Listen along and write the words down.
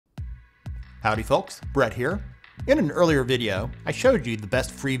Howdy folks, Brett here. In an earlier video, I showed you the best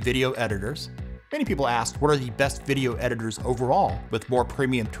free video editors. Many people asked what are the best video editors overall with more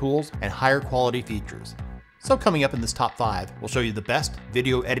premium tools and higher quality features. So coming up in this top 5, we'll show you the best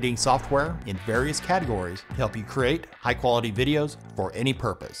video editing software in various categories to help you create high quality videos for any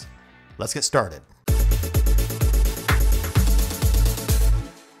purpose. Let's get started.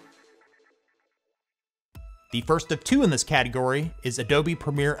 The first of 2 in this category is Adobe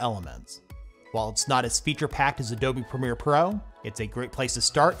Premiere Elements. While it's not as feature-packed as Adobe Premiere Pro, it's a great place to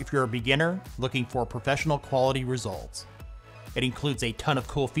start if you're a beginner looking for professional quality results. It includes a ton of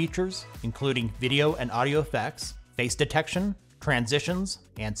cool features, including video and audio effects, face detection, transitions,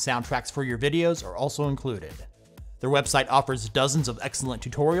 and soundtracks for your videos are also included. Their website offers dozens of excellent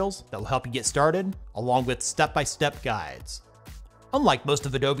tutorials that will help you get started, along with step-by-step guides. Unlike most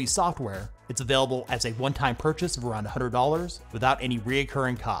of Adobe's software, it's available as a one-time purchase of around $100 without any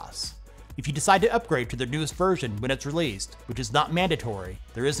recurring costs. If you decide to upgrade to the newest version when it's released, which is not mandatory,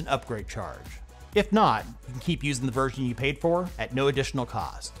 there is an upgrade charge. If not, you can keep using the version you paid for at no additional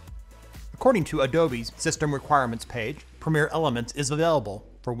cost. According to Adobe's System Requirements page, Premiere Elements is available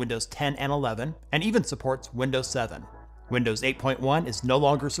for Windows 10 and 11 and even supports Windows 7. Windows 8.1 is no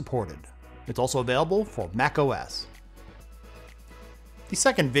longer supported. It's also available for Mac OS. The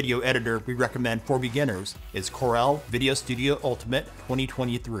second video editor we recommend for beginners is Corel VideoStudio Ultimate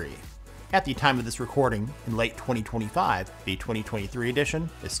 2023. At the time of this recording, in late 2025, the 2023 edition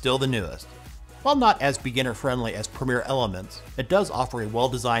is still the newest. While not as beginner-friendly as Premiere Elements, it does offer a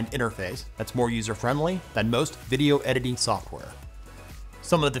well-designed interface that's more user-friendly than most video editing software.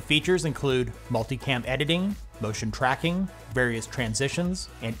 Some of the features include multicam editing, motion tracking, various transitions,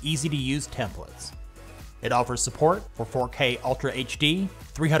 and easy-to-use templates. It offers support for 4K Ultra HD,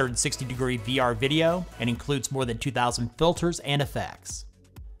 360-degree VR video, and includes more than 2,000 filters and effects.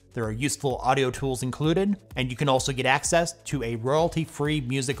 There are useful audio tools included, and you can also get access to a royalty-free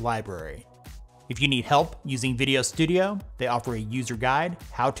music library. If you need help using VideoStudio, they offer a user guide,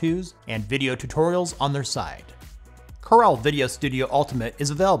 how-tos, and video tutorials on their site. Corel VideoStudio Ultimate is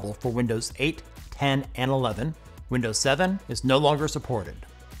available for Windows 8, 10, and 11. Windows 7 is no longer supported.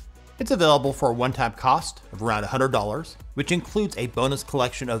 It's available for a one-time cost of around $100, which includes a bonus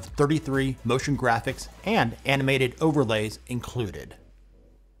collection of 33 motion graphics and animated overlays included.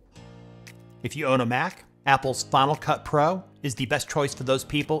 If you own a Mac, Apple's Final Cut Pro is the best choice for those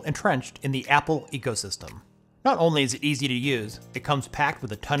people entrenched in the Apple ecosystem. Not only is it easy to use, it comes packed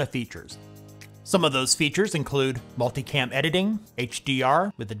with a ton of features. Some of those features include multicam editing,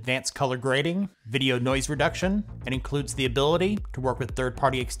 HDR with advanced color grading, video noise reduction, and includes the ability to work with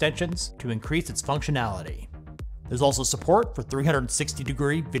third-party extensions to increase its functionality. There's also support for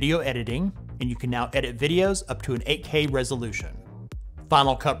 360-degree video editing, and you can now edit videos up to an 8K resolution.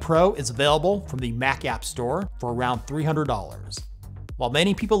 Final Cut Pro is available from the Mac App Store for around $300. While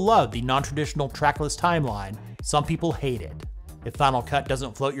many people love the non-traditional trackless timeline, some people hate it. If Final Cut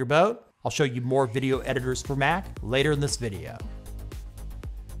doesn't float your boat, I'll show you more video editors for Mac later in this video.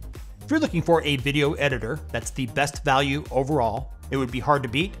 If you're looking for a video editor that's the best value overall, it would be hard to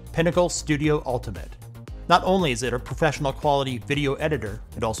beat Pinnacle Studio Ultimate. Not only is it a professional quality video editor,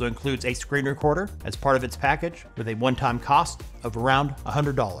 it also includes a screen recorder as part of its package with a one-time cost of around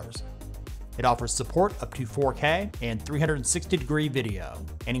 $100. It offers support up to 4K and 360-degree video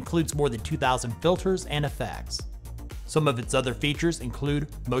and includes more than 2,000 filters and effects. Some of its other features include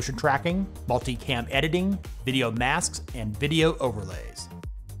motion tracking, multicam editing, video masks, and video overlays.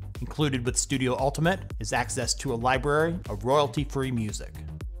 Included with Studio Ultimate is access to a library of royalty-free music.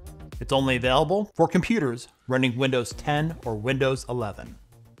 It's only available for computers running Windows 10 or Windows 11.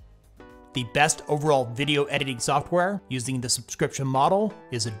 The best overall video editing software using the subscription model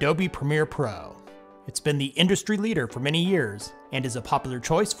is Adobe Premiere Pro. It's been the industry leader for many years and is a popular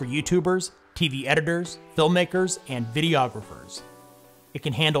choice for YouTubers, TV editors, filmmakers, and videographers. It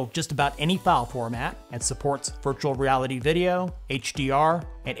can handle just about any file format and supports virtual reality video, HDR,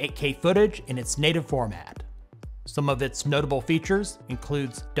 and 8K footage in its native format. Some of its notable features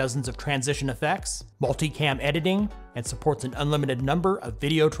includes dozens of transition effects, multicam editing, and supports an unlimited number of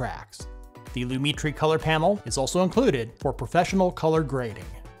video tracks. The Lumetri color panel is also included for professional color grading.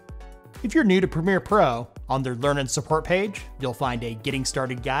 If you're new to Premiere Pro, on their Learn and Support page, you'll find a Getting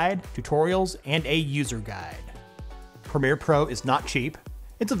Started guide, tutorials, and a user guide. Premiere Pro is not cheap.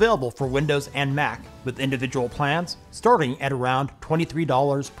 It's available for Windows and Mac with individual plans starting at around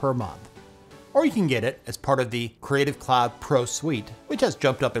 $23 per month. Or you can get it as part of the Creative Cloud Pro Suite, which has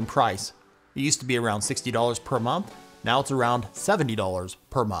jumped up in price. It used to be around $60 per month, now it's around $70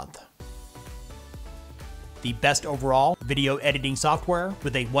 per month. The best overall video editing software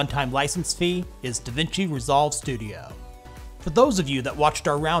with a one-time license fee is DaVinci Resolve Studio. For those of you that watched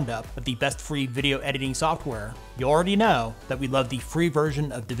our roundup of the best free video editing software, you already know that we love the free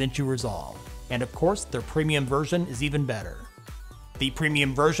version of DaVinci Resolve. And of course, their premium version is even better. The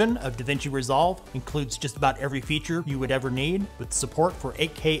premium version of DaVinci Resolve includes just about every feature you would ever need, with support for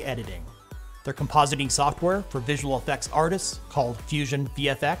 8K editing. Their compositing software for visual effects artists, called Fusion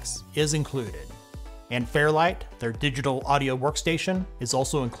VFX, is included. And Fairlight, their digital audio workstation, is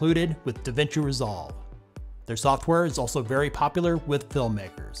also included with DaVinci Resolve. Their software is also very popular with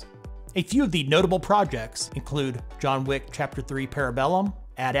filmmakers. A few of the notable projects include John Wick Chapter 3 Parabellum,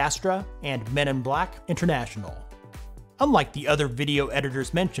 Ad Astra, and Men in Black International. Unlike the other video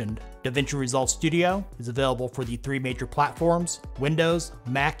editors mentioned, DaVinci Resolve Studio is available for the 3 major platforms: Windows,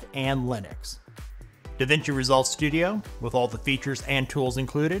 Mac, and Linux. DaVinci Resolve Studio, with all the features and tools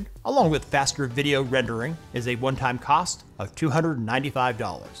included, along with faster video rendering, is a one-time cost of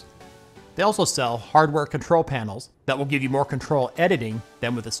 $295. They also sell hardware control panels that will give you more control editing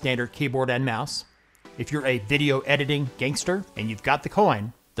than with a standard keyboard and mouse. If you're a video editing gangster and you've got the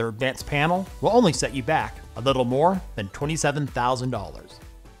coin, their advanced panel will only set you back a little more than $27,000.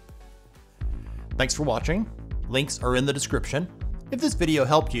 Thanks for watching. Links are in the description. If this video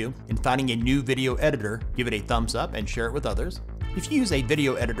helped you in finding a new video editor, give it a thumbs up and share it with others. If you use a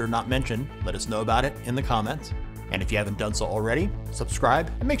video editor not mentioned, let us know about it in the comments. And if you haven't done so already, subscribe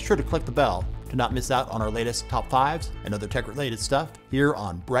and make sure to click the bell to not miss out on our latest top 5s and other tech-related stuff here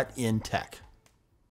on Brett in Tech.